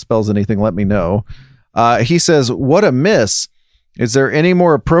 If that spells anything, let me know. He says, "What a miss. Is there any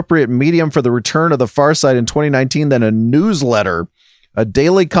more appropriate medium for the return of The Far Side in 2019 than a newsletter? A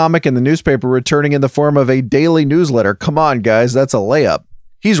daily comic in the newspaper returning in the form of a daily newsletter. Come on, guys. That's a layup."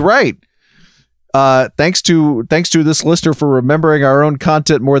 He's right. Thanks to this listener for remembering our own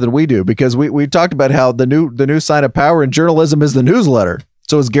content more than we do, because we talked about how the new sign of power in journalism is the newsletter.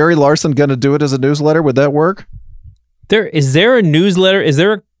 So is Gary Larson going to do it as a newsletter? Would that work? Is there a newsletter? Is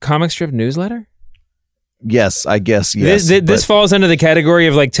there a comic strip newsletter? Yes, I guess. Yes. This falls under the category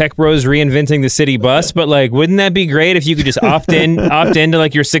of like tech bros reinventing the city bus, but like, wouldn't that be great if you could just opt into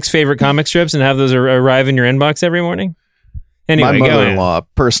like your 6 favorite comic strips and have those arrive in your inbox every morning? Anyway, my mother-in-law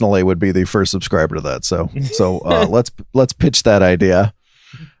personally would be the first subscriber to that. So let's pitch that idea.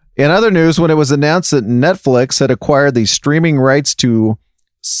 In other news, when it was announced that Netflix had acquired the streaming rights to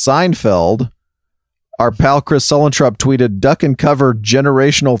Seinfeld, our pal Chris Sullentrop tweeted, "Duck and cover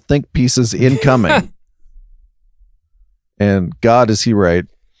generational think pieces incoming." And God, is he right.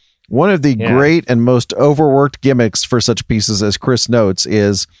 One of the great and most overworked gimmicks for such pieces, as Chris notes,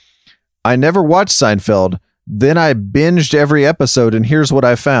 is, "I never watched Seinfeld. Then I binged every episode, and here's what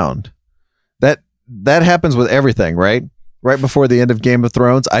I found." That happens with everything, right? right before the end of Game of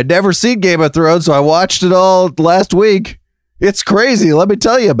Thrones. I'd never seen Game of Thrones, so I watched it all last week. It's crazy. Let me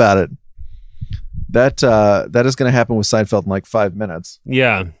tell you about it. That is going to happen with Seinfeld in like 5 minutes.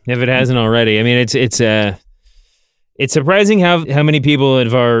 Yeah, if it hasn't already. I mean, it's surprising how many people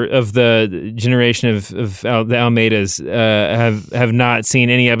of the generation of the Almeidas have not seen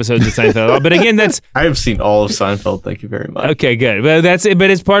any episodes of Seinfeld. But again, that's I have seen all of Seinfeld. Thank you very much. Okay, good. But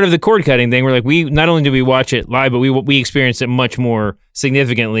it's part of the cord cutting thing. We're like, we not only do we watch it live, but we experience it much more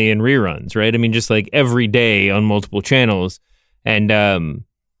significantly in reruns, right? I mean, just like every day on multiple channels,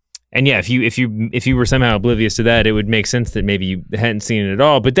 and yeah, if you were somehow oblivious to that, it would make sense that maybe you hadn't seen it at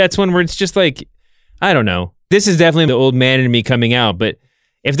all. But that's one where it's just like, I don't know. This is definitely the old man in me coming out. But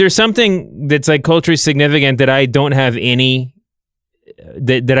if there's something that's like culturally significant that I don't have any,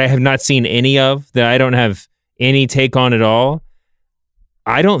 that I have not seen any of, that I don't have any take on at all,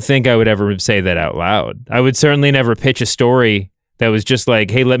 I don't think I would ever say that out loud. I would certainly never pitch a story that was just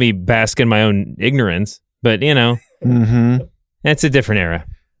like, hey, let me bask in my own ignorance. But, that's a different era.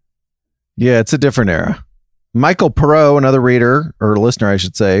 Yeah, it's a different era. Michael Perot, another reader, or listener, I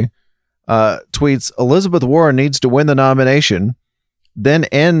should say, tweets, Elizabeth Warren needs to win the nomination, then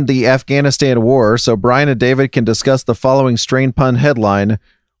end the Afghanistan war so Brian and David can discuss the following strain pun headline,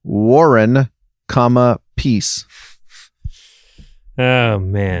 Warren, peace. Oh,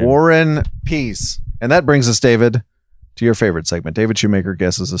 man. Warren, peace. And that brings us, David, to your favorite segment. David Shoemaker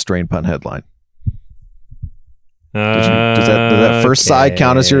guesses a strain pun headline. Does that first sigh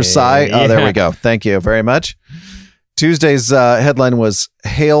count as your sigh? Oh, there we go. Thank you very much. Tuesday's headline was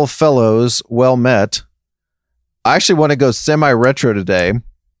Hail Fellows, Well Met. I actually want to go semi-retro today.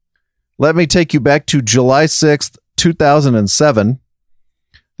 Let me take you back to July 6th, 2007.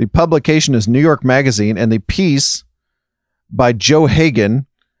 The publication is New York Magazine, and the piece by Joe Hagan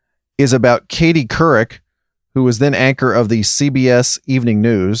is about Katie Couric, who was then anchor of the CBS Evening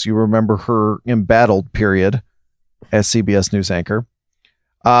News. You remember her embattled period as CBS News anchor.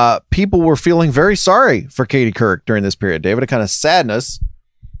 People were feeling very sorry for Katie Couric during this period, David. A kind of sadness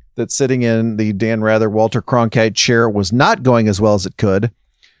that sitting in the Dan Rather, Walter Cronkite chair was not going as well as it could.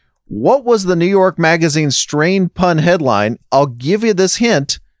 What was the New York Magazine strain pun headline? I'll give you this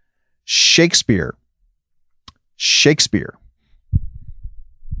hint. Shakespeare.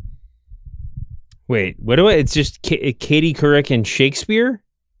 Wait, it's just Katie Couric and Shakespeare?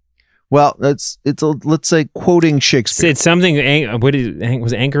 Well, let's say quoting Shakespeare. It's something.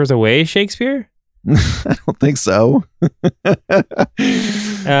 Was Anchors Away Shakespeare? I don't think so.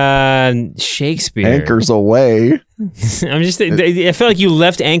 Shakespeare. Anchors Away. I'm just. I feel like you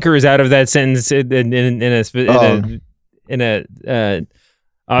left anchors out of that sentence in a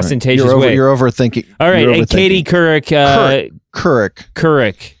ostentatious way. You're overthinking. All right, Katie Couric.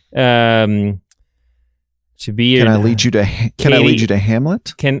 Couric. To be Can I lead you to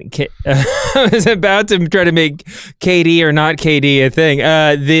Hamlet? I was about to try to make KD or not KD a thing.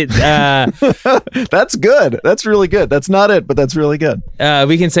 That's good. That's really good. That's not it, but that's really good.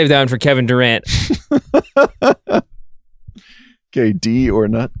 We can save that one for Kevin Durant. KD or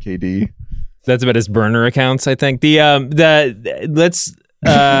not KD. That's about his burner accounts, I think.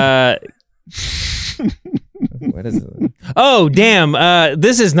 What is it? Oh, damn.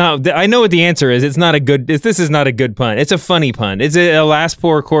 This is not, I know what the answer is. This is not a good pun. It's a funny pun. Is it Alas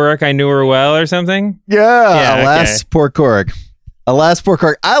Poor Couric, I Knew Her Well or something? Yeah, Alas Poor Couric. Alas Poor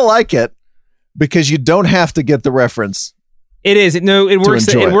Couric. I like it because you don't have to get the reference. It is. No, it works.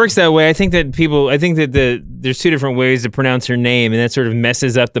 It works that way. I think that there's two different ways to pronounce her name, and that sort of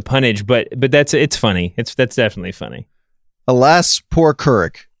messes up the punnage. But it's funny. That's definitely funny. Alas Poor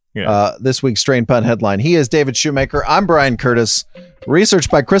Couric. Yeah. This week's strain pun headline. He is David Shoemaker. I'm Brian Curtis. Research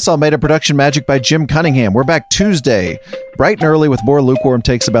by Chris Almeida. Production magic by Jim Cunningham. We're back Tuesday, bright and early, with more lukewarm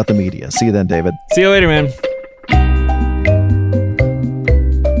takes about the media. See you then, David. See you later, man.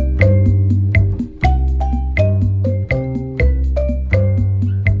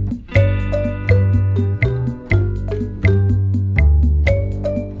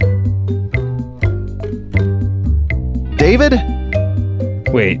 David?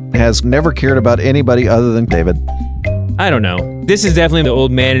 Wait. Has never cared about anybody other than David. I don't know. This is definitely the old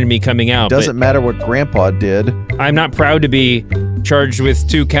man in me coming out. Doesn't matter what Grandpa did. I'm not proud to be charged with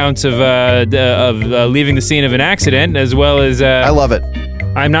 2 counts of leaving the scene of an accident, as well as... I love it.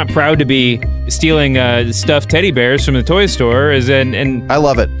 I'm not proud to be stealing stuffed teddy bears from the toy store, and I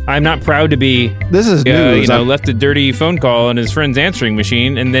love it. I'm not proud to be... This is news. Left a dirty phone call on his friend's answering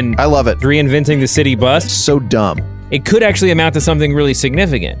machine, and then... I love it. Reinventing the city bus. So dumb. It could actually amount to something really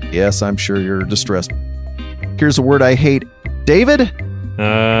significant. Yes, I'm sure you're distressed. Here's a word I hate. David?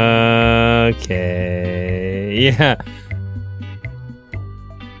 Okay. Yeah.